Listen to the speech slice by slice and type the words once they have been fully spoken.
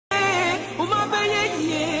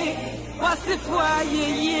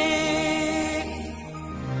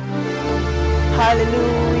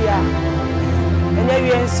Hallelujah. And then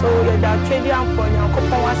we so that trading upon your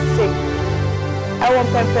couple was sick. I want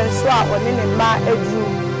pepper swap or in a ma edu.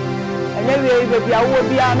 And then we will be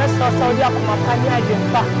a mess of Saudi Akumapania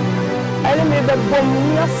Jumpa. I may be bomb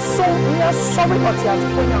near so sorry what you have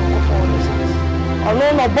for your couple. Or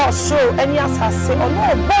no boss show any as I say, or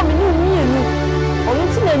no bomb new. Or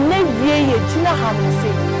nothing a name ye, Gina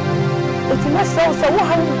Hamsey. It's a mess of so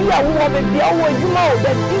one be a woman be our you know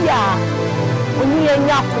that be a. When you are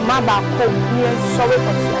not Kumaba, sorry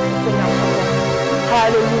for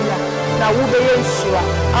hallelujah. Now we be sure.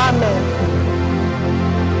 Amen.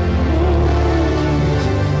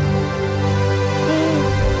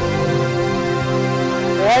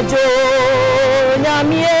 Ejo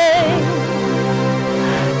Nyamie,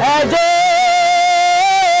 Ejo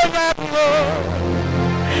Nyamio,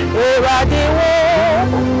 Eradiwo,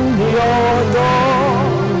 Yodo,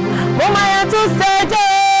 Mama to say.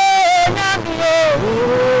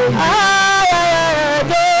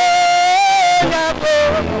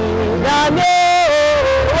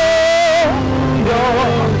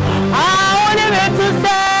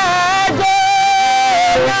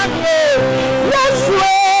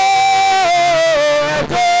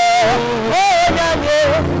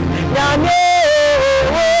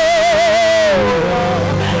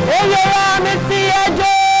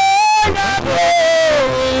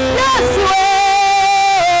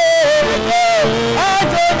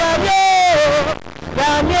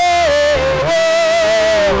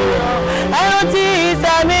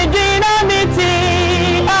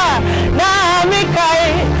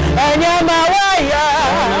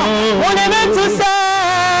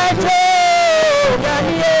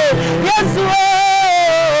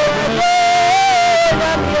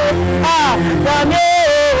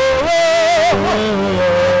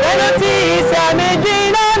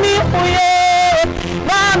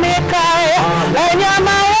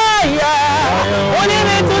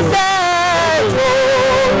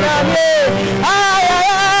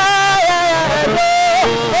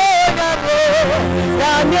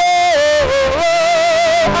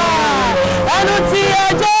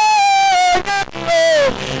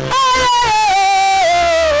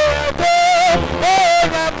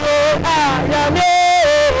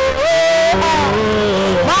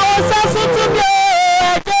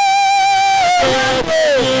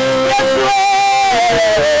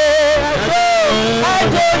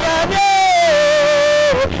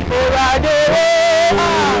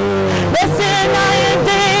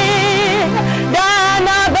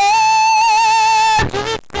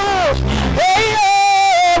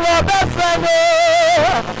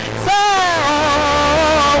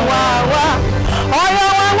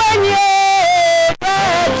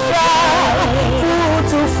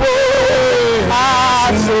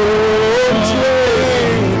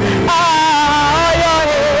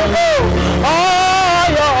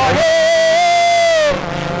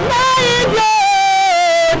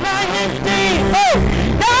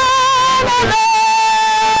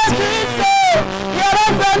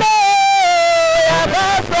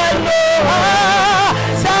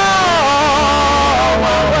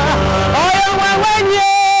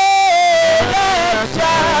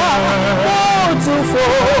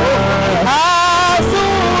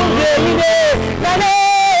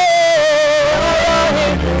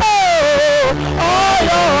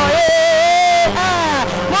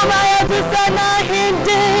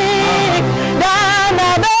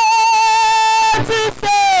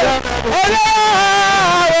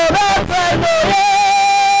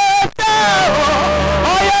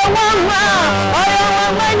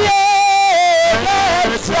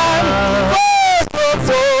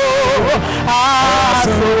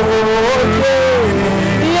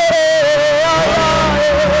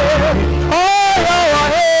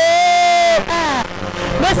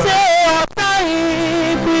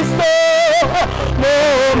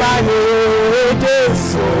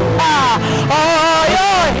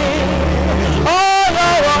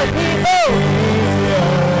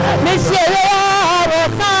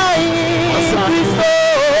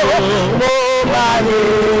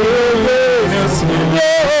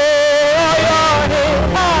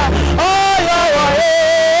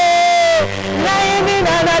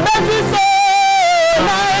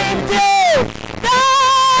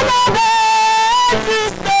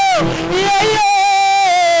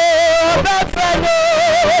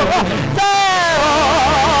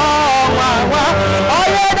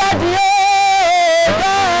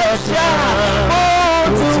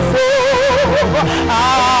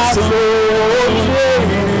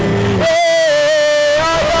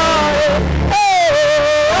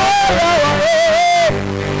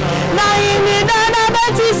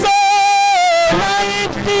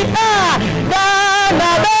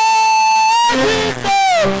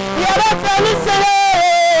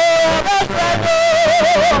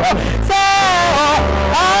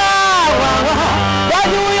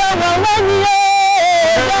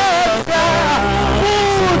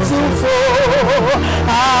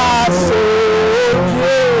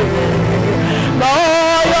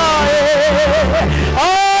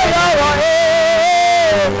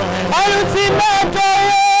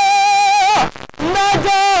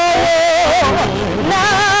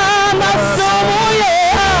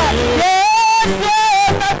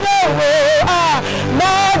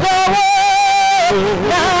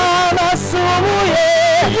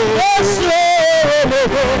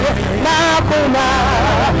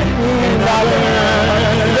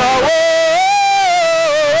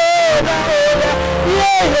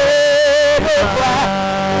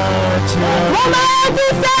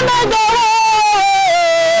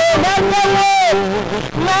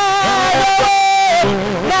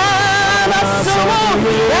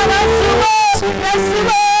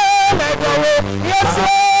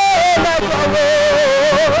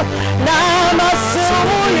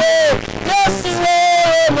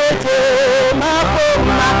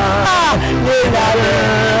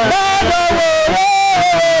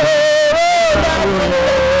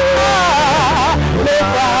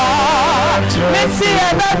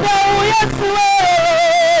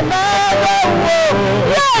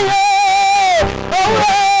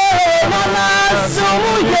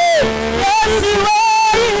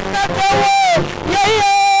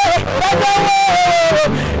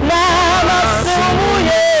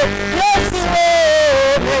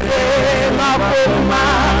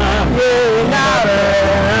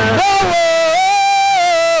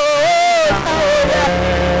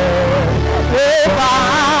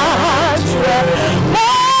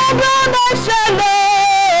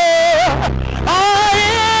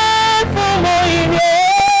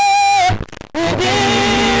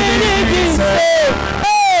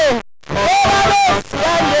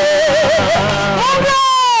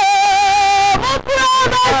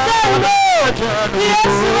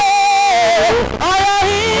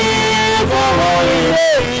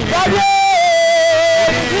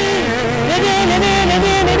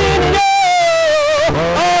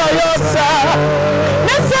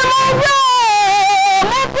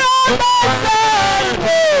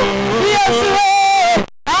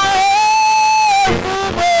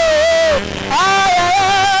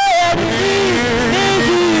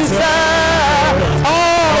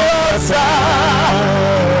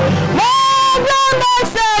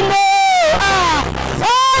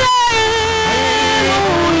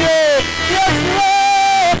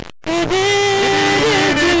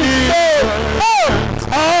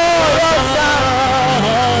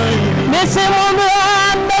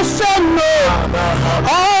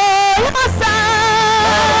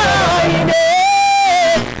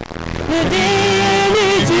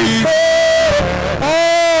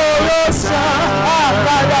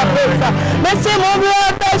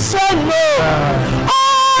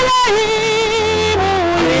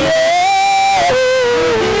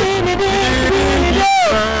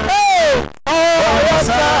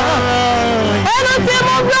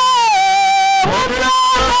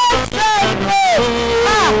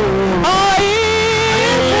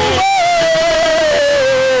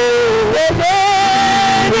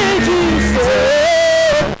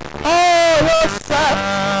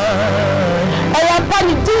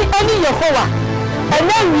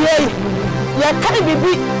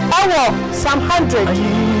 Psalm 100.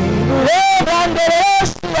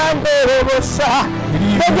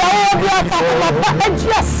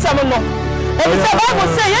 And the Bible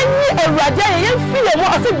says, "You are ready. You feel more."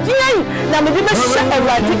 I said, "Dear, now me be shut a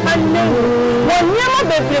ready and no. One year my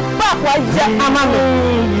baby back was ya amamo.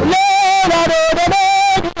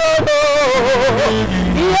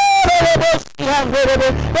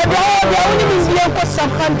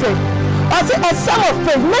 Psalm 100. I say, a song of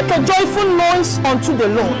praise, make a joyful noise unto the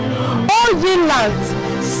Lord. All ye lands,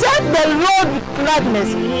 serve the Lord with gladness.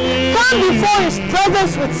 Come before his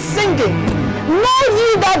presence with singing. Know ye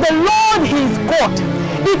that the Lord is God.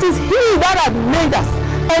 It is he that hath made us,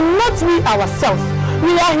 and not we ourselves.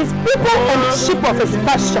 We are his people and the sheep of his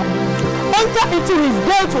pasture. Enter into his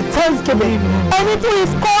gate with thanksgiving, and into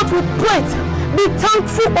his court with praise. Be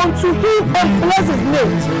thankful unto him and bless his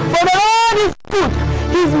name. For the Lord is good.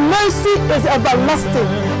 His mercy is everlasting,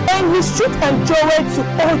 and his truth endureth to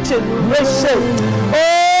all generations.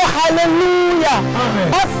 Oh, hallelujah.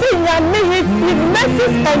 I see his mercy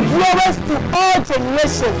endureth to all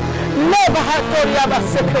generations. Never had to have a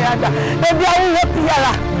second. And I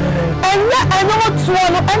know what to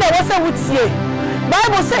know, and I was with you.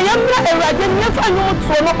 Bible says, "I'm not a radiant, never know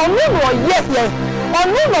to know, or yet. On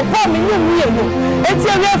no bomb in you, it's a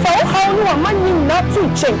real for how no money not to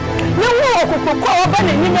change. No one could call up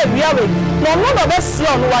any reality. No one of us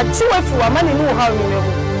young what you for a money know how you know.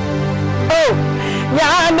 Oh,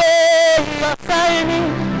 Yame, signing.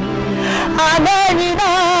 I may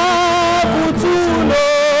not to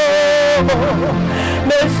know.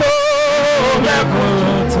 Meso,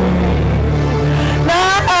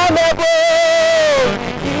 now I'm a boy.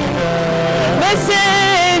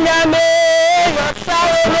 Messing, Yame.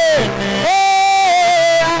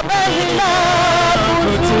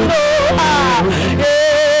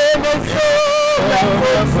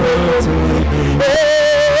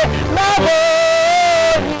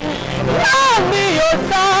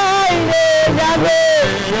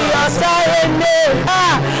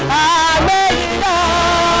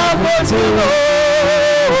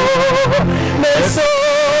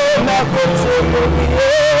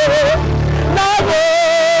 Nabo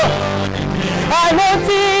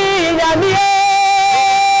Anoti Nyamie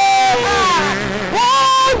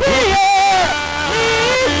Wodiye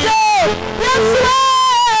Ije Yesu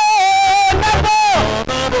Nabo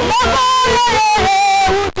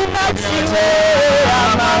Utinatiwe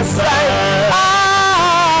Amasai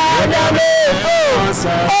Nyame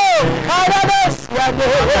Arabes Yane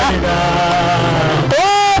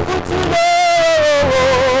Putuno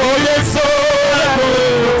Yesu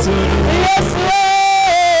Yesu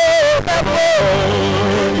Nabo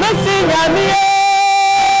Mesi Nyamie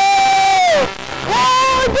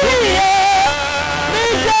Wodiye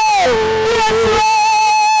Ije Yesu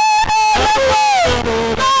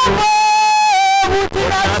Nabo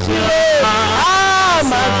Utinatiwe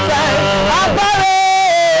Amasai Abare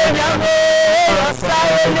Nyame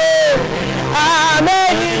Asayele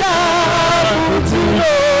Amenina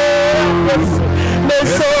Putuno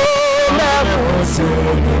Meso Naputu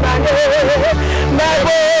Nane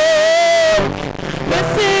Nabo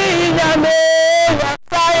Mesi Nyame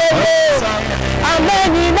Asayele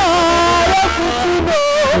Amenina Putuno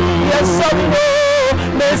Yesomo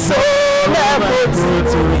Meso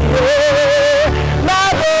Naputu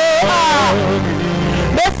Nabo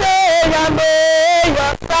Mesi Nyame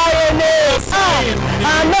Asayele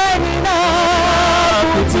Amenina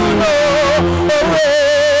Putuno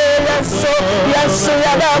Yeso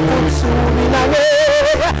Yada Putu Nane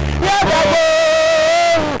Yada Bo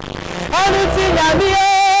Anuti Nyamie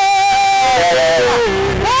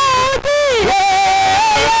Odiye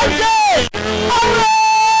Yeje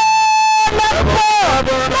Nabo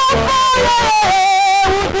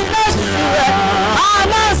Utinasiwe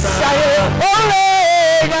Anasaye Ole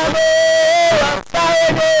Nyame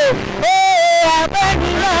Asayele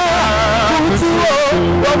Amenina Putuo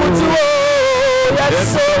Wamutuo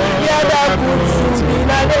Yeso Yada Putu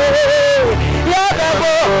Nane Yada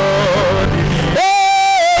Bo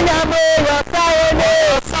Nyame Asayele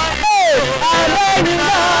Amenina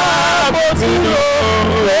Putuo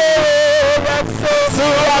Yeso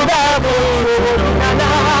Yada Putu Nana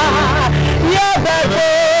Yada Bo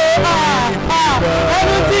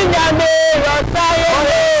Anuti Nyame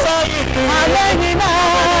Asayele Amenina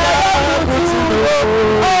Putuo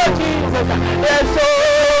Oh Jesus Yeso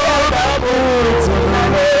Yada Putu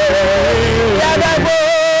Nane Yada Bo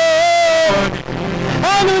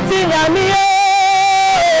Anuti Nyamie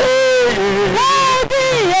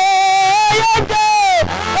Wodiye Yeje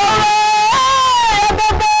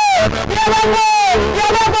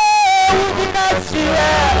Yada Bo Utinasiwe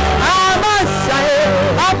Amasaye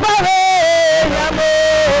Abare Nyame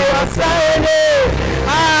Asayele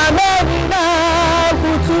Amenina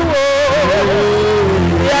Putuo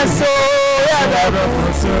Yeso Yada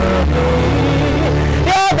Putu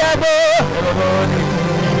Yada Bo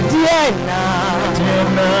Diena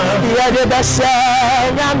Yada Basha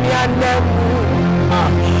Nyamianemu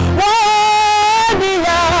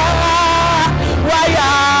Waniya Waya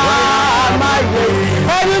Maye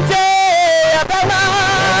Erute Abama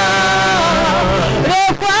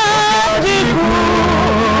Rekwa Jiku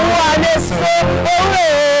Waneso Owe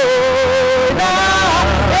Na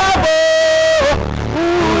Yabo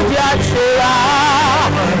Udiachira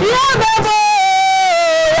Yababo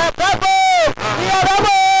Yababo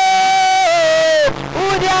Yababo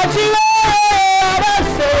Udiachira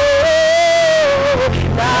Yabaso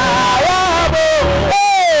Na Yabo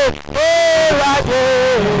Raje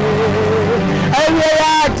Ewe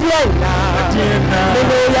Adiena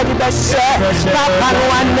Nene Yadibashe Napanu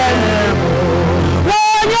Wanemu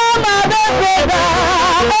Wonya Mabekeda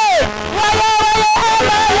Waya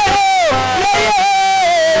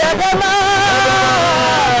Adama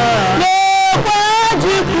Lekwa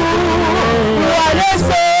Jiku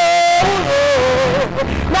Waneso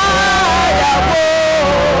Na Yabo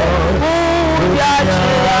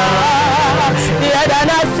Udiachira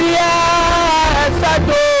Yadanasia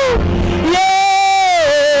Sado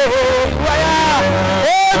Waya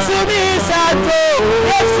Otumi Sado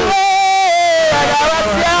Yesu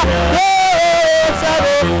Yadawasia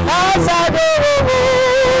Sado Asado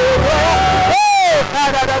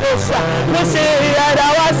Missy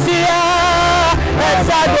Yadawasia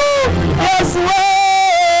Sado Yesu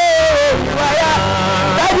Waya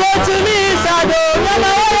Otumi Sado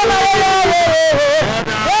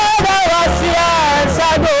Yadawasia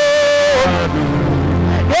Sado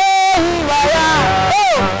Waya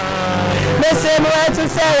Missy Mwetu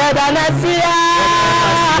Yadanasia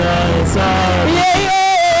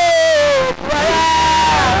Waya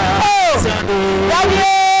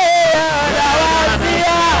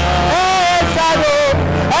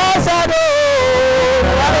Asado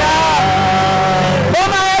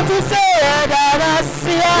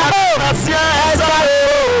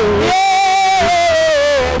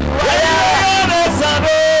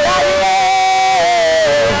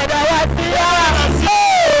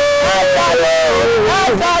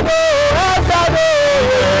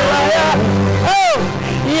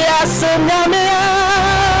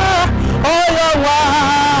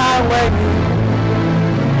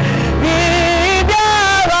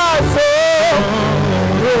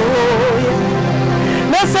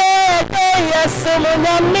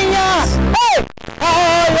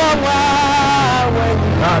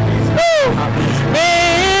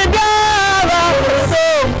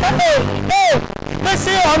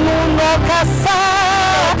kasa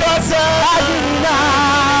adina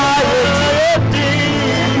yeti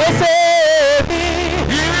mesebi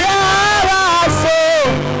yaraso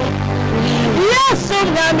yesu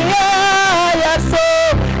nyamia yaso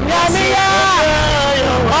nyamia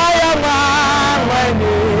oyama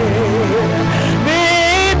wani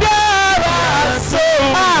bibaraso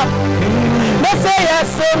mese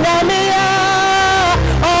yesu nyamia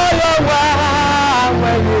oyama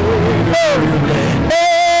wani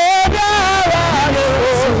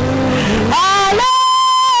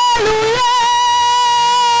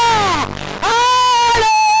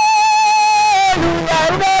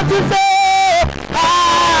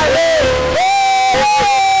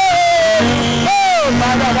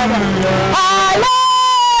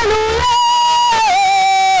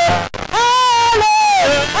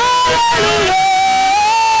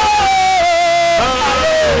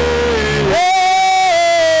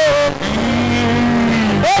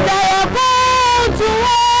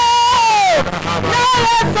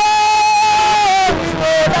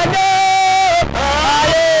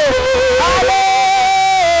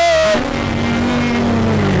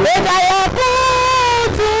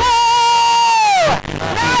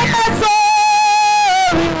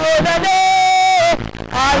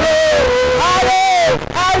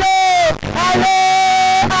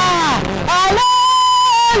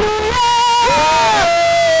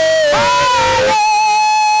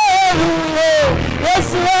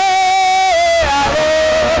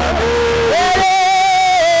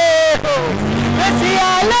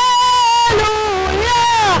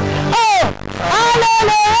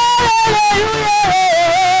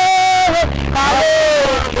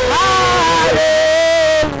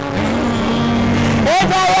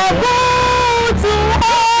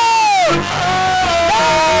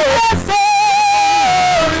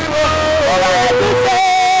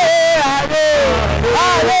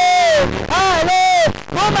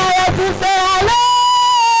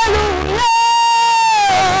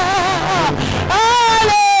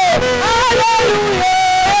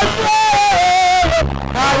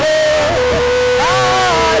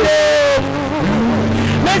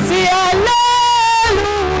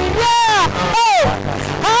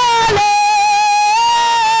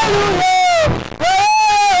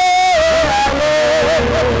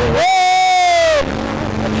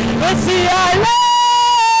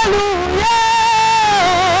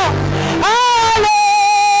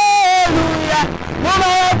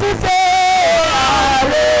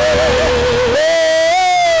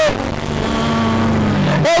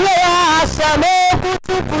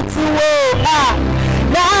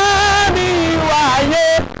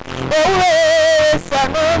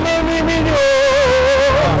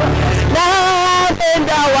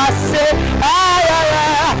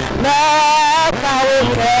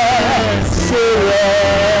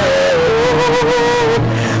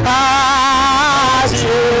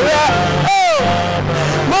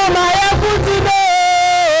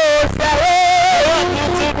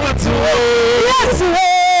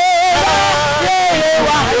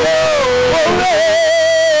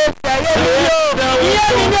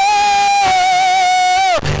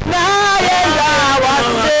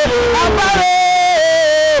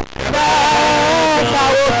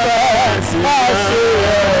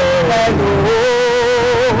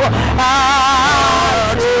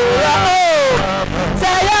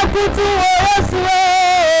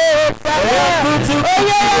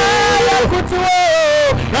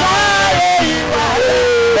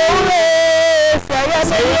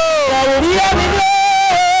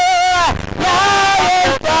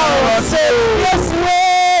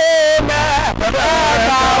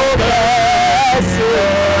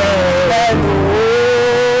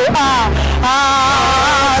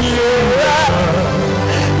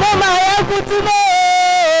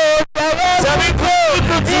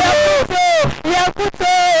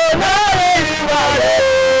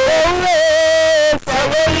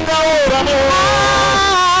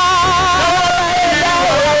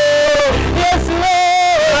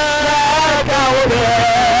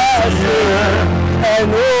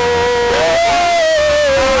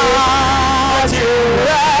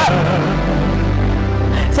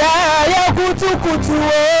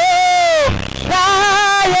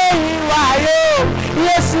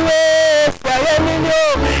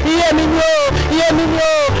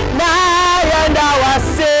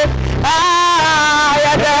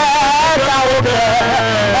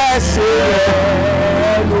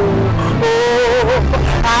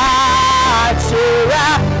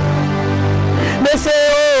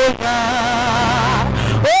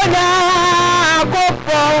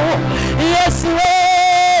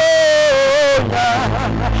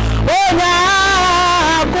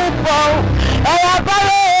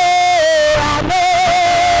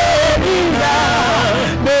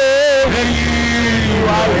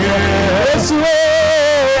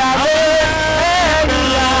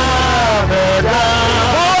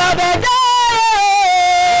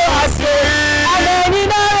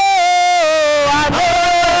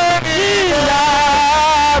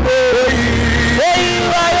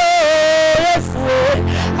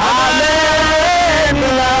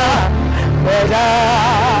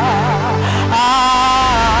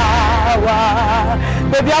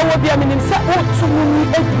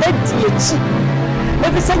ediechi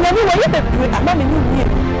ebi se nyame wo ye bebre ama me ni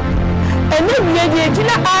ene wie ye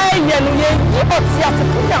gina aye no ye yi oti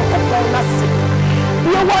asefo Nyankopon na se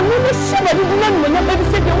ye wonu no so wadi dina no nya ebi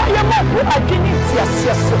se de wa ye ma ku adwene ti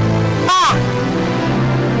ase so ah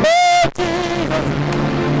Jesus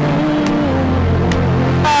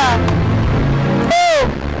ah oh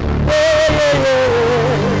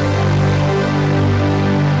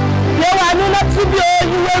ye wanu na tubio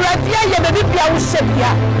you were ready ye baby bia wo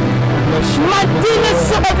shebia Martin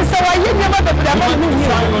so that is why you never be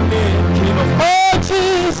oh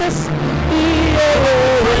Jesus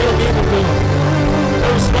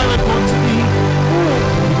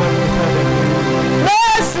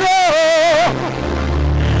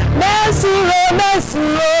Mercy,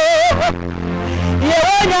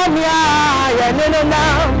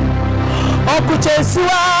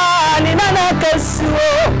 Okuchesua ni nana kesuo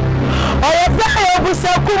oyefa yobusa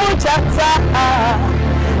kumuchata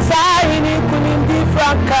saini kunindi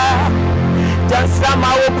franka jansama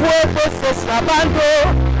wopuepo sesabando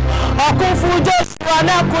okufu Joshua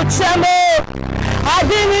na kuchemo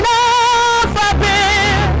adini na fabe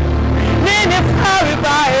nini fari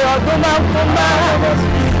bae oduma kuma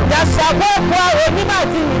jasabo kwa oni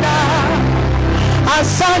madina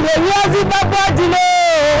asane yazi babadilo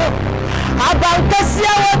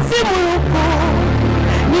abankasia wati muruku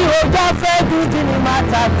ni oga fedu dini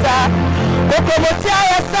matata okomotia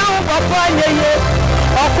ya sawo popo yeye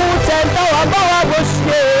oku tenta wa bawa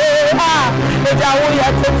boshie eja wo ya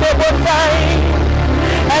tete botai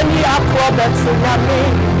eni akobet nyame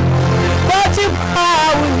kwachi pa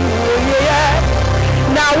wuni yeye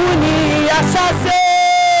na wuni ya sase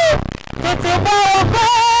tete bawo ko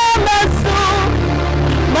mesu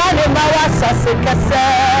mane mawasa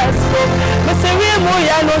sekeseso mesiri mu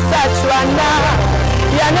ya no sachwana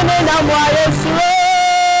ya no na mo ayesuro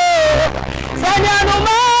sanya no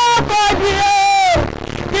ma kodie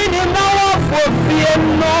dini na wo fofie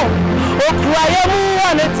no okuaye mu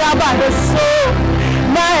wane taba so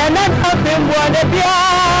na na abembo ne bia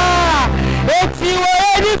eti wo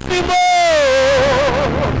edi fimo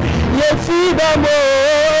ye fibemo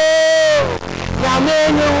ya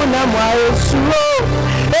menyu na mo ayesuro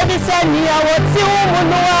ebi sani awoti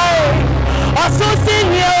umunuai asusi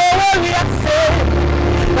ni owi ase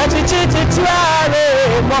na chichichiare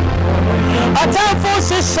mo atafu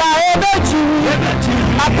shisha ebeju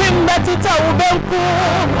apimba tuta ubenku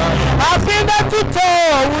apimba tuta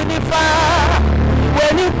unifa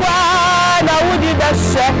weni kwa na udi da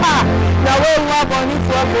sheha na wewa boni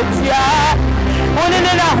fo betia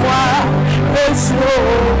unene na hwa mesu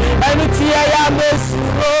enu tia ya mesu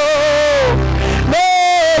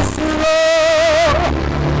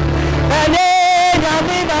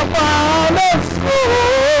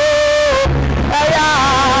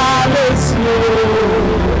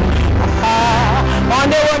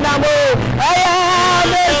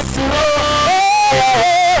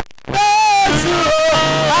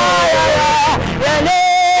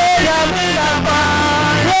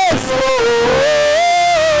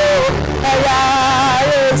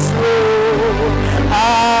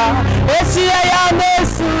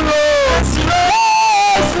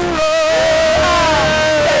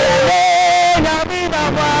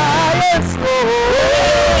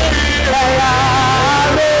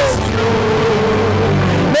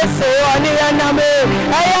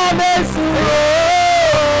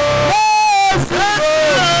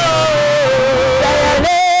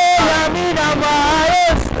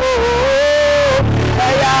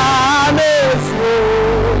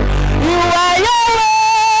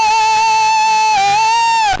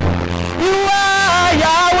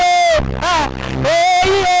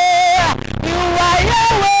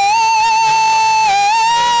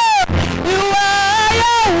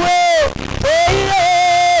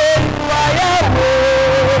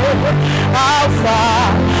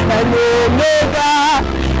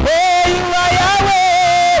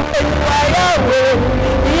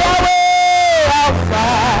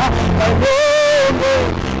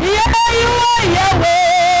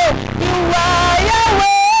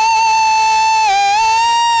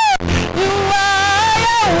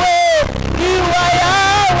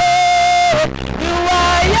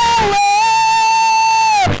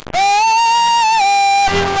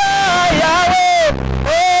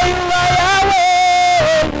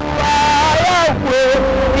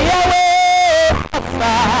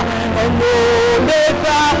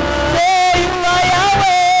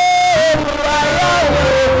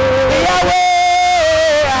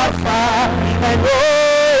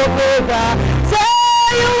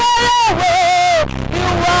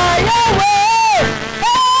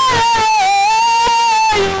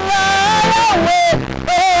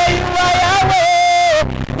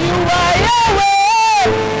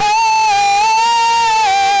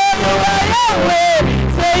Yahweh.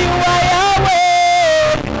 Say you are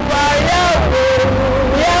Yahweh. You are Yahweh.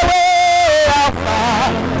 Yahweh Alpha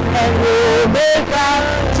and Omega.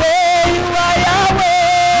 Say you are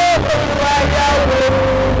Yahweh. You are Yahweh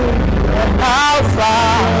Alpha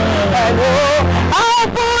and Omega. I'll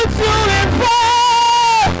put you in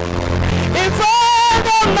front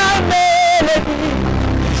of my melody.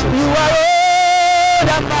 You are all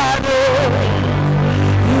that matters.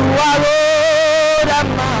 You are all that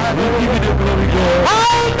matters. Give me the glory, God.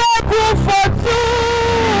 I'll make room for two.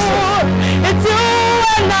 It's you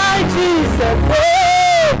and I, Jesus.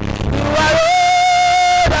 You are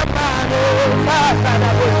all that matters. You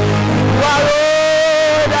are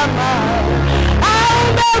all that matters. I'll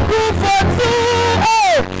make room for two.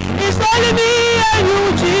 It's only me and you,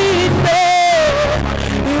 Jesus.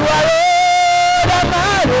 You are all that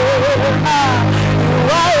matters. You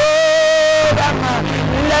are all that matters.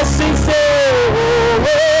 Let's sing, say, oh,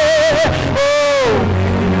 oh, oh.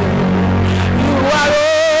 You are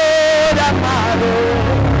all that matters.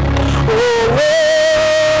 Oh, oh,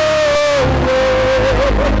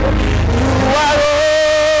 oh. You are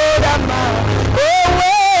all that matters. Oh,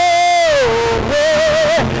 oh, oh,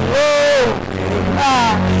 oh.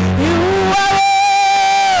 You are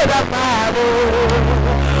all that matters.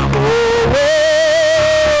 Oh, oh,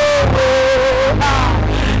 oh.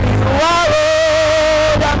 You are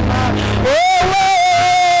all that matters.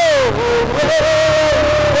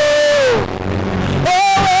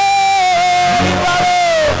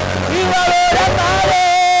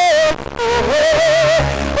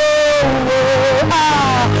 oh,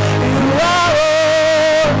 oh,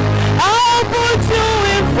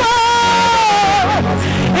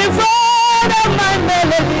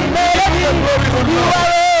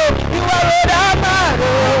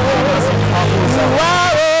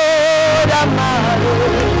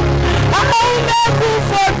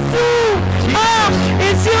 oh.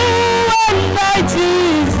 It's you and I,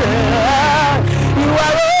 Jesus. You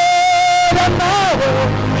are all that matters.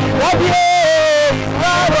 Love you. You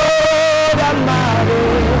are all that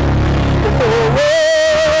matters. Oh, oh.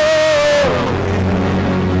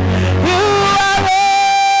 You are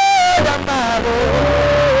all that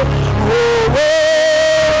matters. Oh, oh.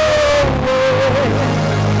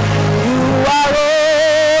 You are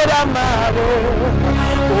all that matters.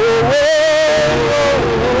 Oh, oh.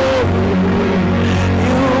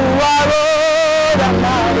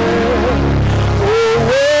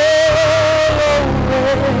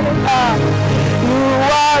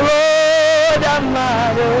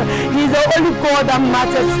 He's the only God that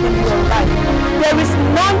matters in your life. There is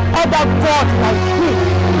none other God like him.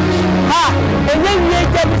 And then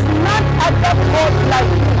there is none other God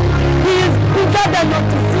like him. He is bigger than your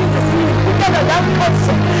diseases. He is bigger than that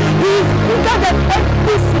cancer. He is bigger than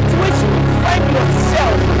every situation you find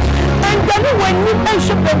yourself. And then when you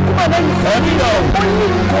mention the woman and you say the only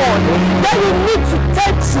God that you need to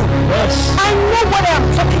turn to, I know what I am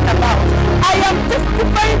talking about. I am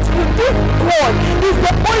testifying to you, this God is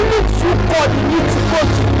the only true God you need to go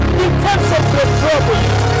to in terms of your trouble.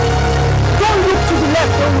 Don't look to the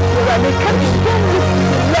left, don't look to the right. Don't look to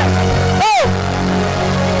the left. Oh!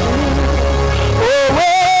 Oh, oh,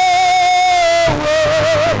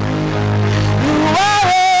 oh. You are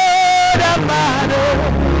all that matters.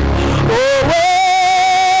 Oh,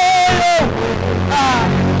 oh, oh.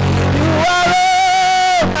 You are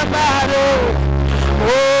all that matters.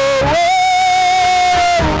 Oh, oh.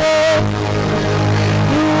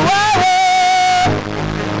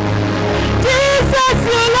 Jesus,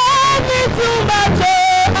 you love me too much,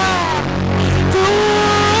 too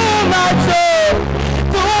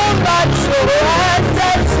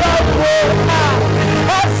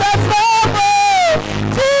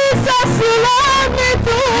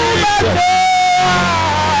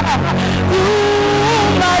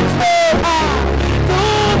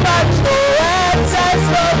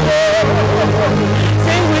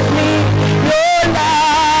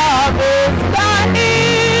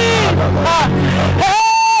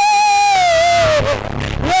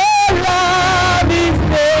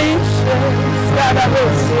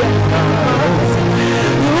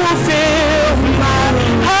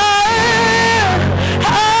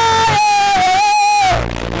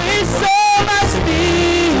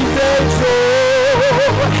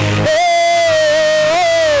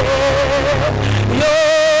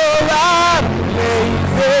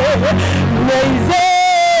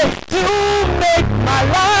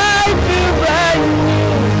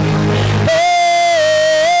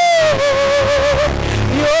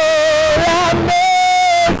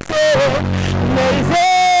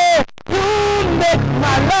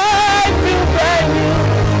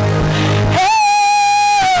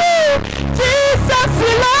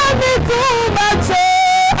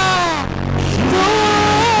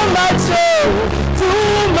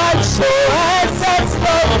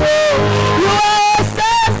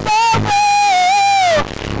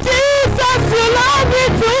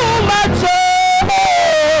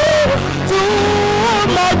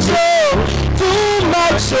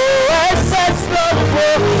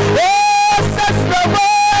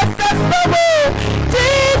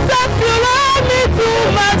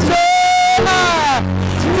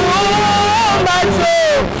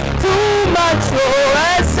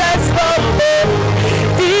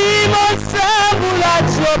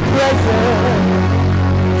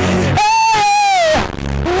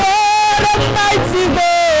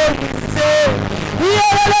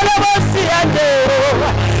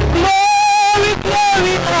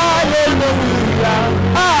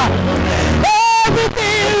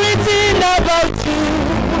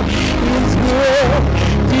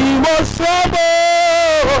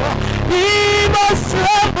must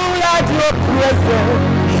tremble at your presence.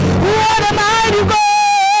 What a mighty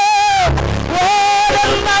God! What a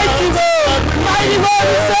mighty God! Mighty God,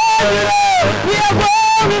 we serve you. We are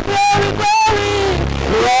glory, glory, glory,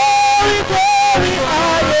 glory, glory,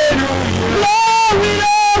 hallelujah. Glory,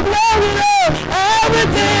 Lord, glory, Lord.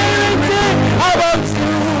 Everything about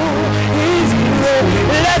you is great.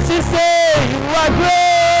 Let's just say you are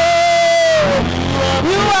great.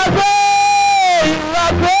 You are great. You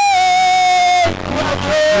are great. You are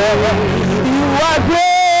great. You are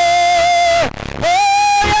great.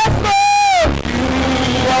 Oh yes, Lord. You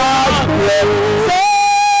are great.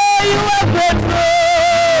 Say you are great,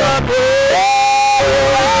 Lord.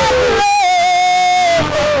 You are great.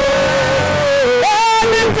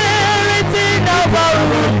 Everything about you.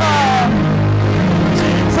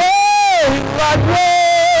 Say you are great.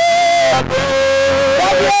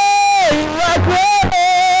 You are great. You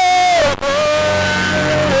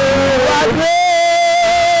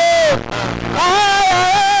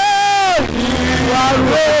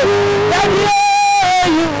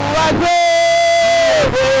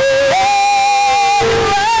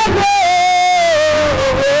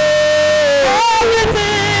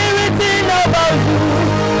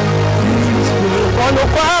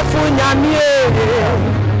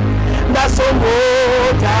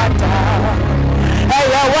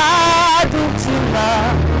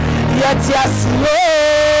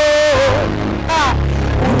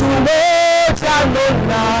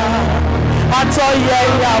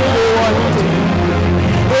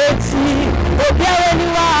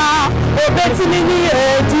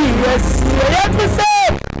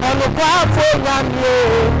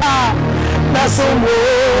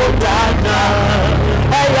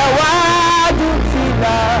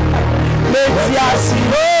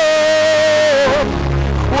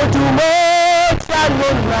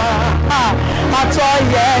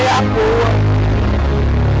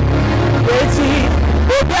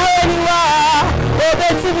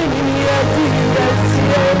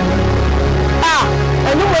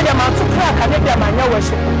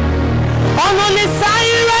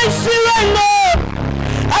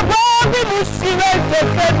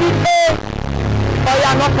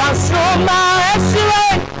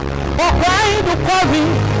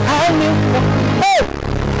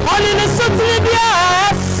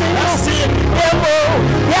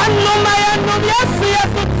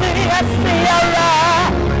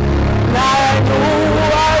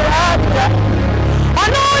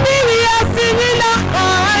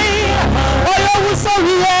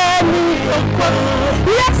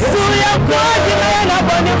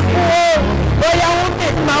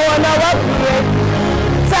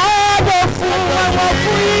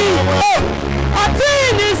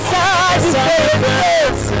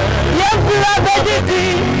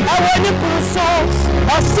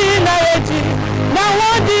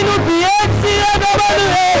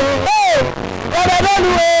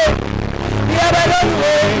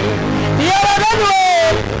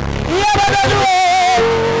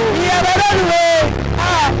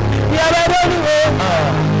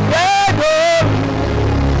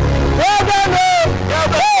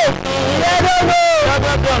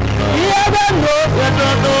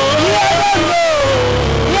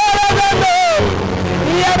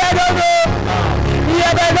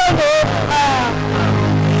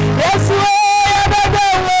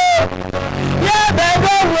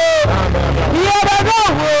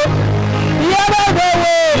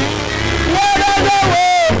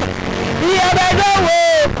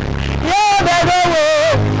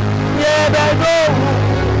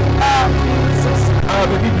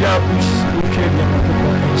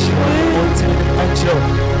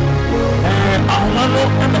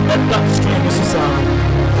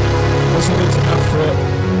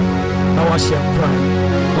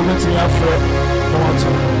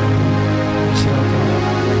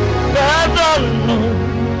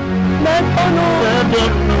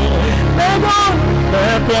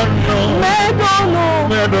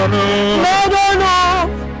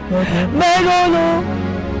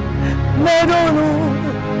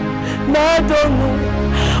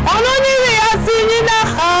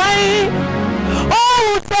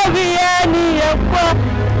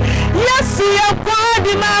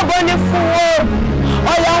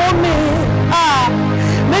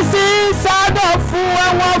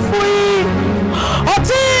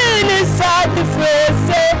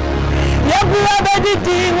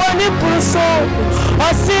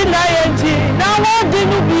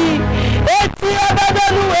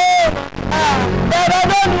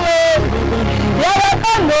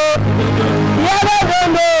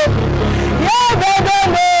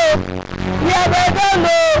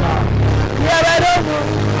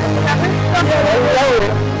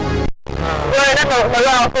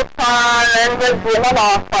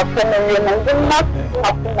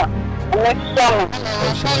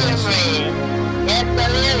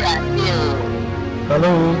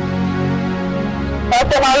Hello.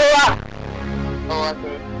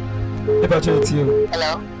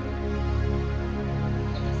 Hello.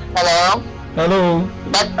 Hello. Hello.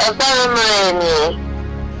 But Osoree Mmree.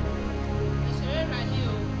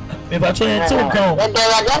 If I change to go.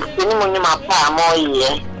 There are just any my pa more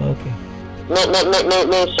year. Okay. Me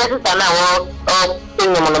share it now or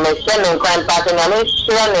thing on me share and crime pattern and me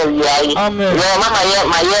share and yeah. Amen. Your mama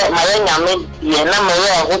my nyame ye na me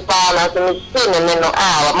ye ho pa na so me see me no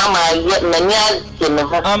mama ye manya ki me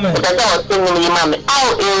ho. Amen. That was thing me mama.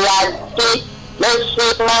 Oh, let's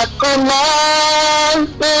see my command,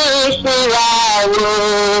 see I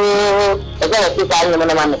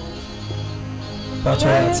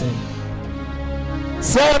Patrick.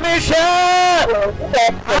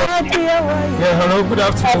 Yeah, hello, good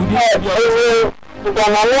afternoon.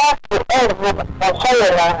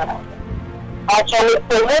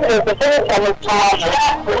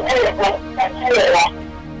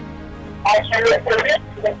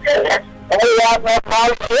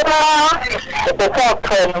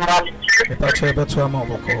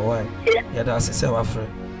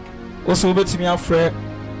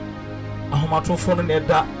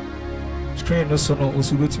 Screen no so no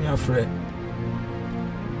also go to me afraid.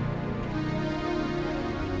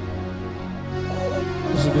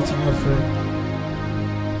 Also go to me afraid.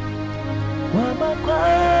 Mama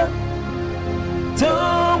cry.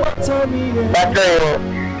 Tell me. But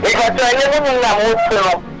if I try to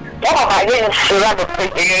I didn't see that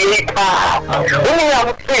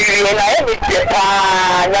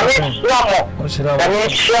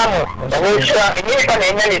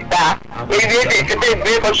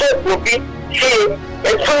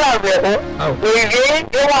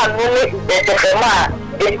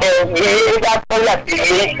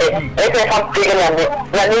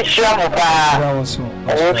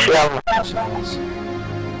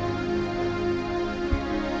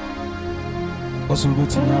also go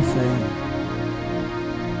to my friend.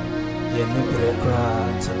 Yeah, no break.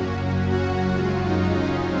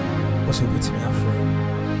 Also go to my friend.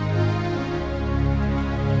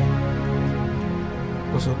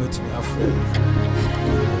 Also go to my friend.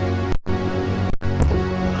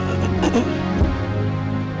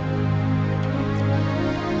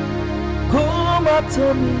 Come back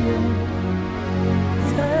to me.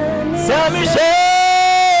 Sammy Show.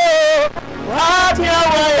 What you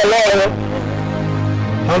want?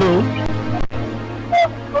 Hello.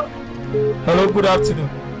 Hello, good afternoon.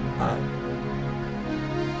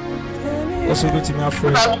 Also good to me,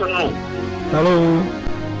 friend. Good afternoon. Hello.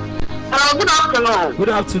 Hello, good afternoon. Good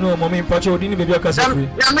afternoon, mommy. Pacho, didn't baby free.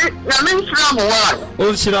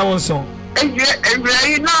 Oh, she one song. And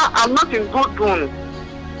now I'm not in good tune.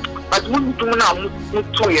 But when to now,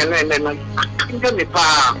 to you and then me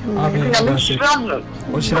pa. Amen. Oh, she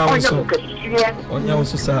one song. Onya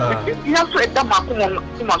ususa. You have to eat them up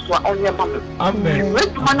on your mom. Amen.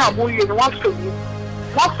 Let one of you and what's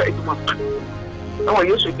oh,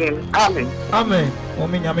 yes again. Amen. Amen.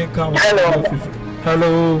 Mommy, Yamin come. Hello.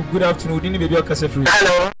 Hello. Good afternoon. Didn't baby free.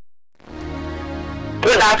 Hello.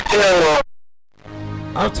 Good afternoon.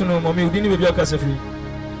 Afternoon, mommy. Didn't baby free.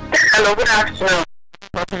 Hello. Good afternoon.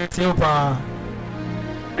 Pacho, pa.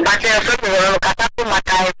 But you're so good. My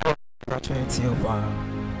type. Pacho, pa.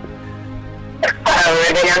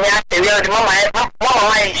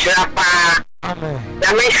 Amen.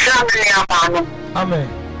 Amen.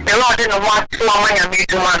 The Lord didn't want to want me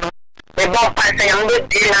to man. The bomb passing and good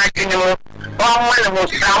dinner. One man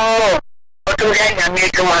was some more. But to get me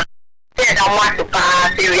to man. Said I want to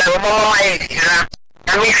pass you.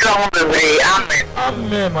 I miss some of the way. Amen.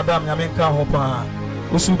 Amen, Madame Yaminka Hopa.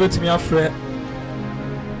 Usu bet me afraid.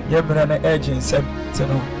 Yemran agent said,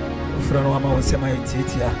 no, from Wama was semi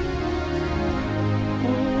titia.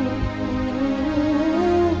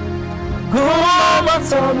 Go over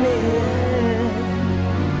to me.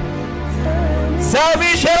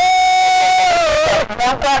 Salvation.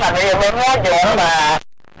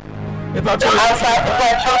 If I tell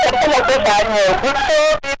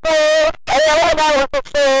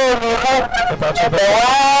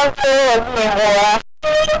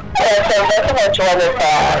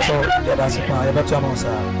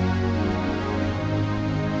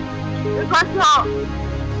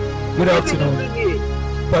good afternoon.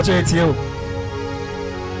 Pacho, it's you.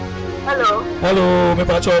 Hello. Hello, me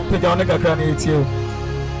Pacho, pick down the cacani, it's you.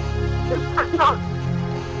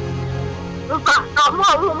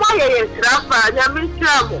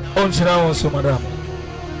 On Shirawan, so madam.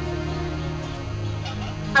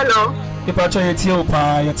 Hello. Ipacho yetio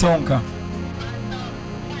pa yetionka.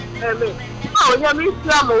 Amen. Oh, you miss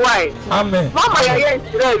Islam why? Amen. Mama ya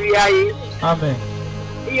Israel yayi. Amen.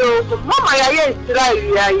 Yo, mama ya Israel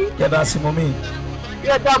yayi. Yada simomi.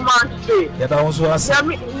 Yada manse. Yada onso ase.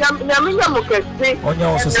 Nyami mukese. Onya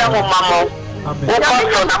onso se. Mama. Amen.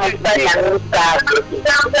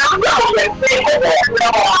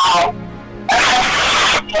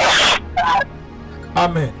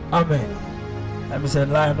 Amen. Amen. I'm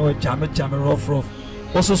saying lie no jam rough.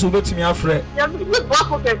 Also so bet me afre.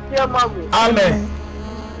 Amen.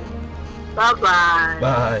 Bye bye.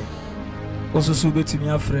 Bye. Also so bet me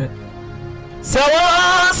afre.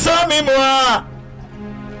 Sawa sami moi.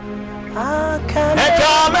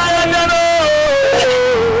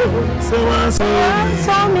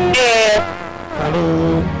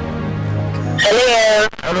 Hello.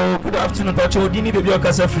 Hello. Good afternoon, Pacho. Dini baby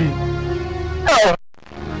okasa free. Oh.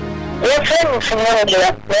 Your friend from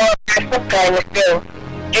Nigeria.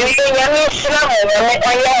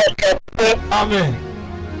 Amen. Amen.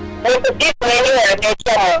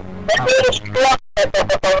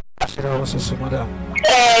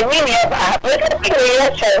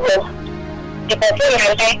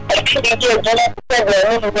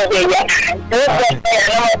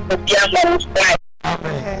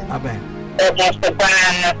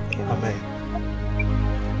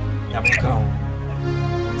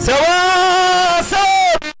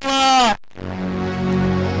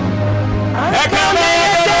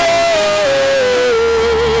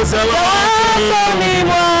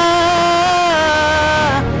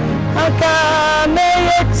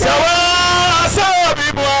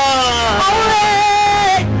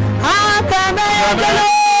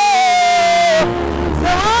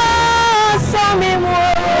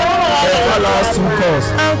 Last two calls.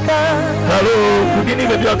 Hello, you didn't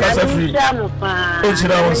even be a casa free. Oh, she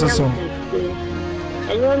was so. And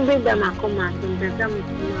you won't be the Macoma.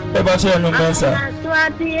 About your no answer.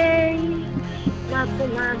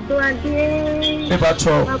 About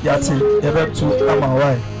Yati, ever to Ama.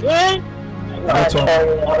 Why?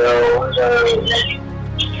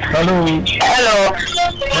 Hello.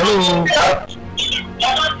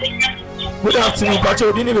 Good afternoon,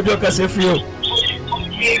 Pacho. Didn't even be a casa free.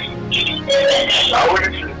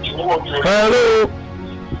 Hello.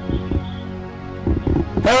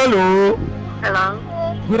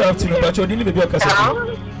 Good afternoon, Pacho. Didn't baby okase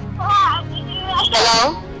free.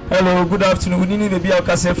 Hello. Good afternoon. Didn't baby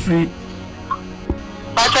okase free.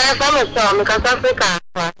 Pacho, I'm sorry. Me kasa Africa.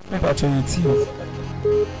 Me Pacho yiti.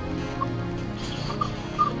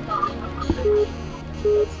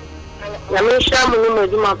 Yamisha munu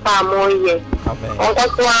mo pa mo ye. Amen. Onko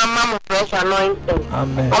to ama fresh anointing.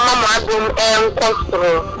 Amen. Mama adum enko.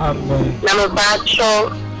 Amen. Na me Pacho.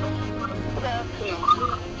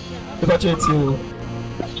 Me Pacho yiti.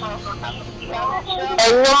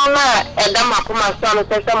 Enyoma edama kuma so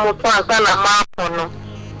pese moto asa na mapo no.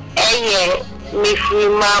 Eye mi fi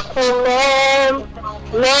makume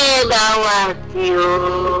me dawasio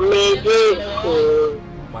mejeku.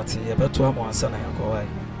 Mati yebeto amo asa na yakowai.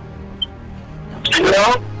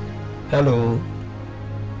 Hello.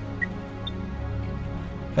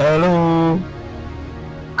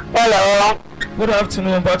 Good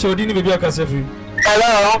afternoon, Pacho. Didn't baby okase free.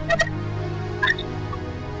 Hello.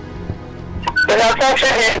 Good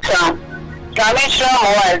afternoon. Can I show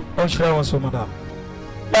one? Oh, sure, so madam.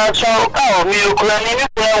 That's all. Oh, you can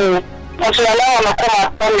well. What's the law of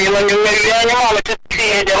come to me when you marry anyone to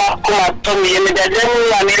see them come to me and the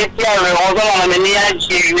general American or the near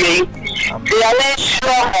GV. The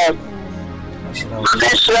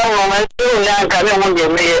Let's show moment to now coming on your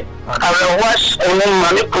maid. I will watch and then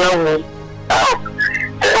money problem. Oh,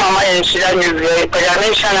 Mama and she done you very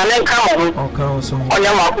nation and then come on. Okay, so On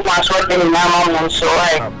your mouth, in Mamma, so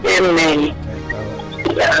amen.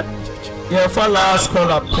 yeah, for last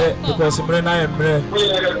caller because Mmree.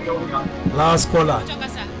 Last caller.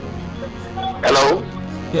 Hello.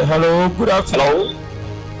 Yeah, hello. Good afternoon.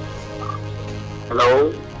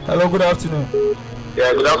 Hello. Good afternoon.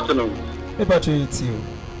 Yeah, good afternoon. Hey, Pacho, it's you.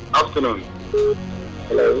 Afternoon.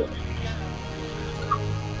 Hello.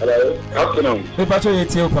 Afternoon. Hey, Pacho,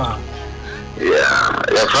 it's you, pa. Yeah,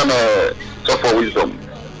 you're trying to talk for wisdom.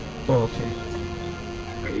 Oh, okay.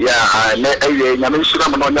 Yeah, I'm sure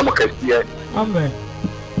I'm not going to Amen.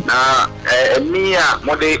 Now, me,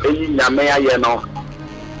 Mode, Yamea,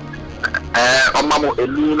 Omamo,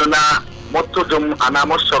 Eluna, Motodum, and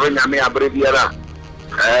I'm sorry, Yamea, Breviera.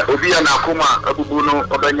 Obia Nakuma, Abubuno,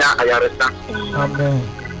 Odanya, Ayaresa. Amen.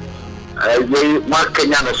 Mark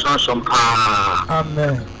Kenya, some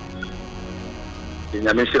Amen. In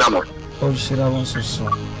Yamisiramo. Oh, Shira wants to so.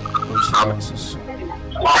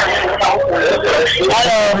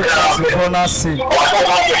 Nasi.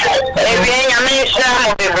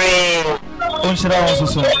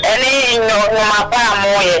 Any no mapa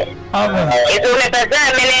moye. Amen. It only a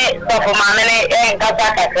minute of my minute and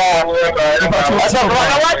Kataka.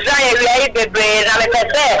 What say the brain? I'm a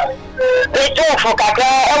they took for Kaka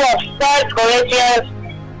of 1 Corinthians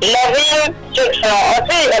 11:6 or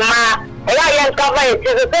 3 and my Ryan cover it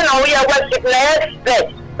is the thing we are worshiping.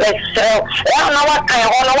 Let's I don't know what kind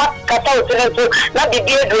of what Kata to not be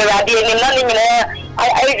good with I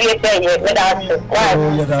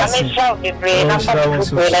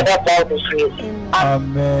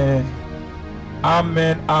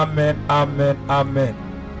Amen. Amen.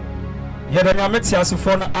 Yɛda nyame te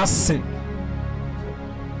asefo no ase.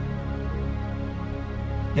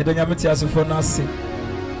 Yɛda nyame te asefo no ase.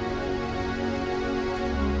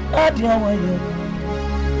 Adia waye.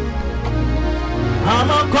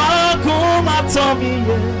 Ama kwaku matomi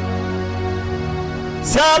ye.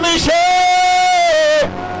 Samishe.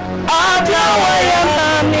 Adia waye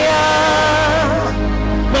mamia.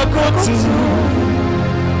 Makotu.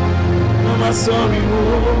 Mama sorry.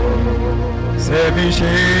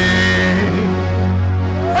 Samishe.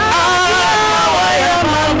 Adia waye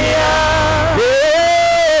mamia.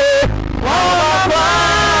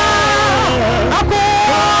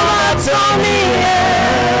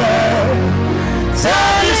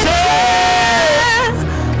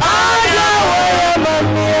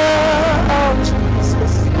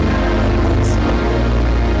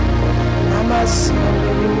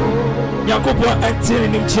 Yakobo acting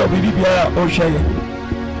in himself, baby, Oshaya.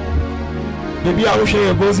 Baby,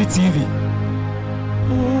 Oshaya goes TV.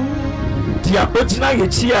 Tia Ochina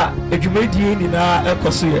Yechia, a comedian in our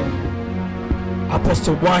Ecosia.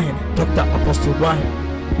 Apostle Brian, Dr. Apostle Brian.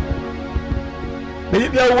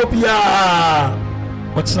 Baby, I will be a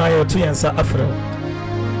what's now your 2 years after.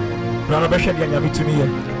 Ranabasha Yami to me.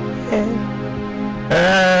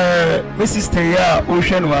 Mrs. Teya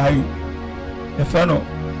Ocean Wahi. If I know.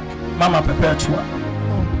 Mama Perpetua,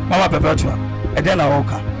 and then I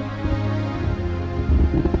walk.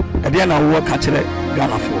 And then I walk at it,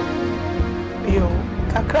 Ghana for you.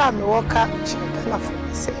 Kakra, me walk at Ghana for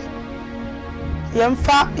say.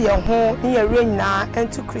 Yamfa, your home near Rena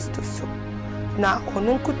and to Christus. Now,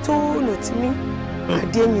 Onunkutu, no to me, I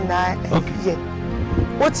didn't okay.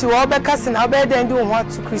 What's your Becas and I bed and do what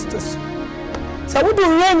to Christus. So we do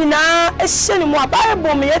rain now, a shiny more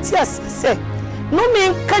Bible, me yet, yes, say. No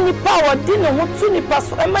me can you power dinner what to nipa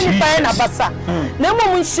so and many pay na basa. No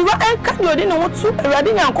moment she wa and can you dinner what to a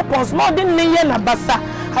reading and coupons more than near na basa.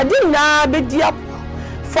 I didn't na be dear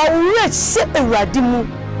for rich shit a radimu.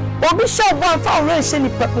 Or be sure one for rich any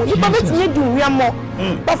people. You permit me do more.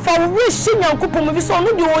 But for rich and coupon, we saw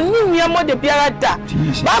no do only more the Biarada.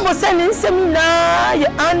 Bible sending seminar,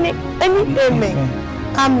 your any amen.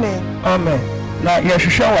 Amen. Amen. Now, yes,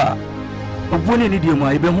 shower. Obuni ni dio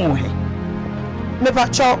ma ibe hu he. Me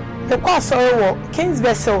pacho the Osoree King's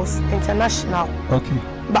Vessels International. Okay.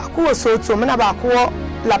 Baku Osoto me na baku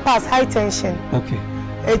La Paz High Tension. Okay.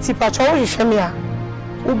 Eti pacho wo hwehwe me a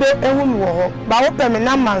ube ehu mi wo ho. Ba wo pe me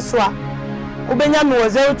na manso a ube nya me wo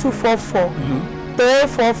 0244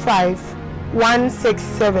 345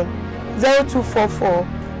 167 0244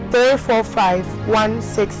 345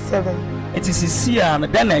 167. It is here and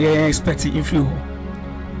then I expect inflow.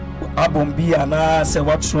 Abom bi ana se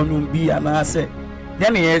watronum bi ana se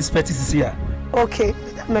then I expect is here. Okay,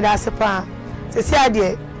 me da se pa. Se sia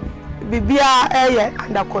de bibia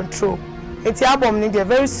under control. Eti abom ni dey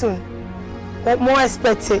very soon. More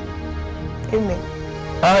expected. Amen.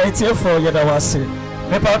 It's here for you that was say.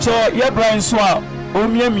 Me pacho your brain so a o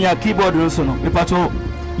mia keyboard also no. Me pacho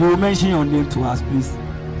you will mention your name to us please.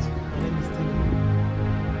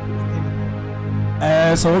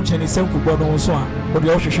 So we can send people no so a but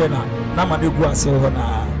you should share na ma dey go ase ho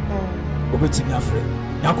na obetimi afre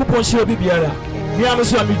yakopon hye obi biara ni am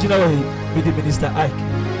so am gina we be the minister Ike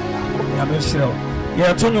ya me share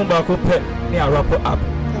ya tonyo ba ko pe ni a wrap up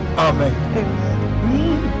amen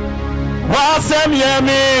wasem ye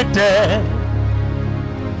me de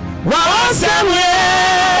wasem ye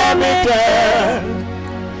me de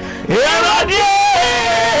ya radie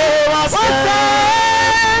wasem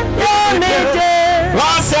ye me de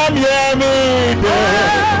wasem ye me de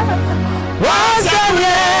wasem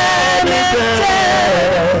ye me de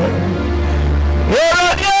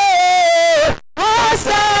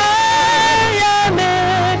wasem ye me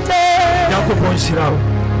de yakopon shirawo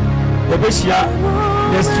ebeshia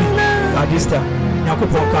next week at this time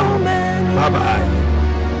yakopon ka bye bye.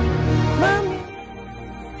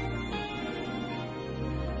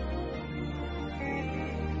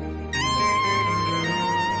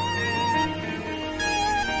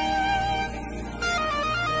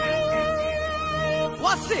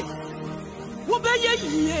 wase wo be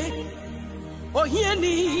ye oh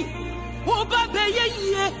hieni wo ba be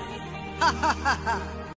ye ha ha ha